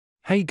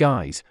Hey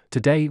guys,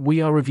 today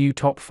we are review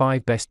top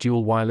 5 best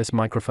dual wireless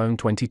microphone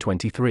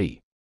 2023.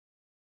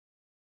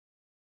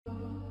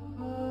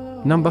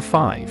 Number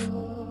 5.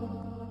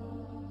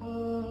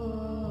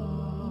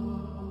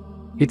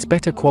 It's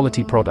better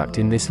quality product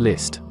in this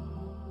list.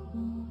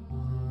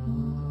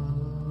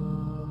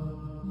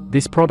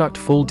 This product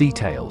full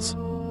details.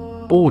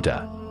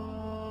 Order.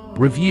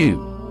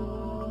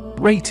 Review.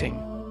 Rating.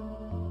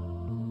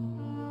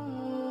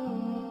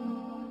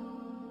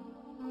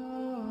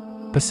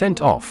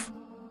 Percent off.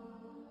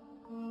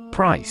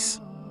 Price.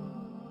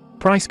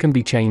 Price can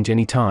be changed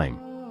anytime.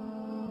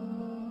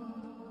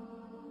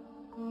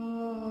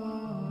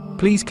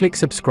 Please click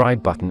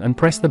subscribe button and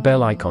press the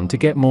bell icon to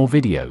get more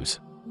videos.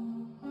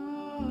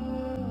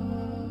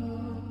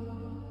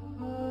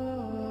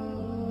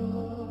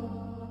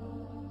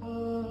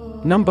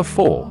 Number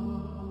 4.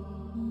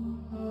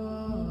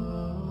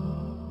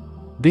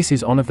 This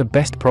is one of the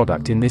best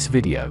product in this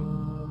video.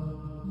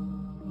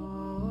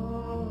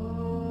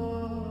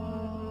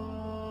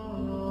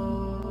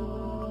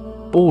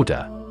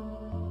 Order.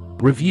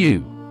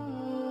 Review.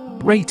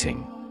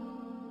 Rating.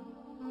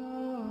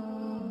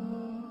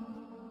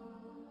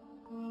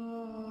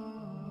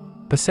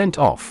 Percent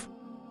off.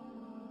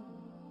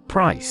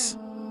 Price.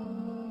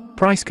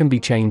 Price can be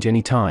changed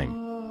anytime.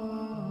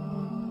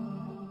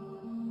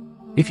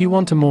 If you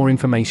want more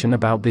information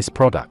about this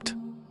product,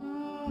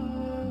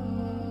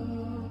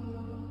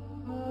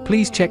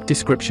 please check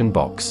description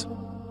box.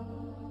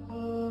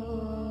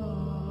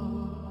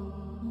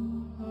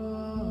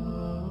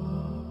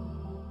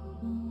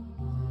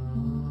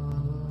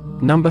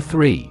 Number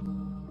 3.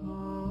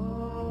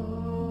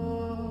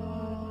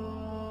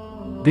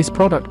 This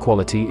product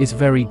quality is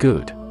very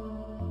good.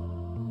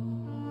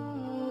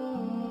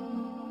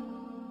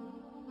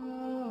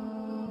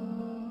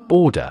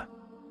 Order.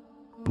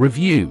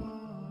 Review.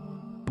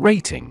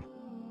 Rating.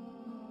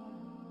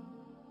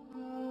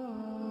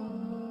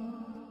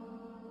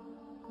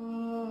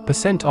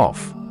 Percent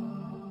off.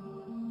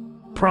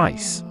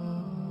 Price.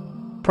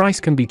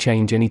 Price can be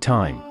changed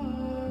anytime.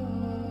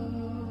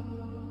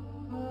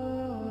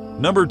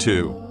 Number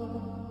 2.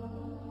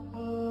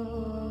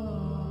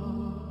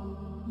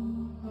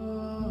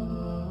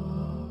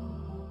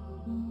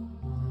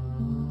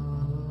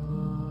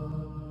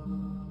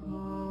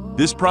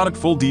 This product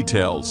full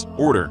details.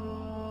 Order.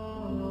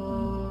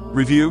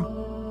 Review.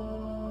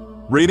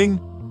 Rating.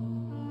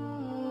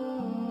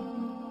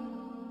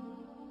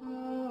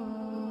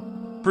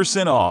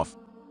 Percent off.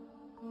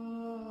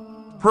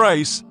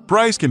 Price.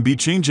 Price can be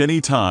changed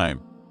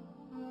anytime.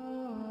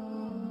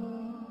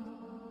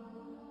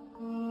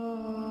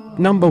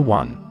 Number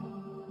 1.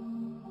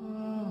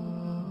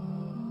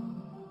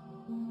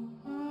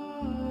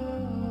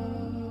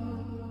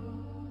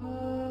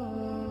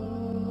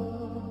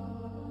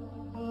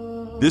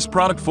 This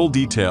product full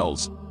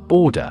details.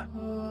 Order.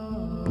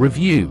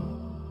 Review.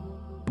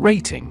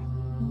 Rating.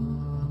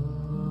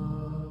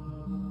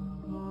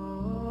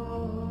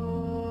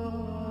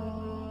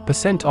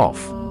 Percent off.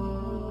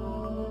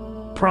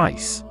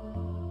 Price.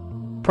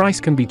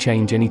 Price can be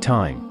changed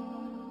anytime.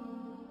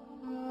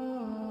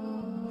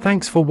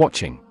 Thanks for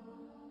watching.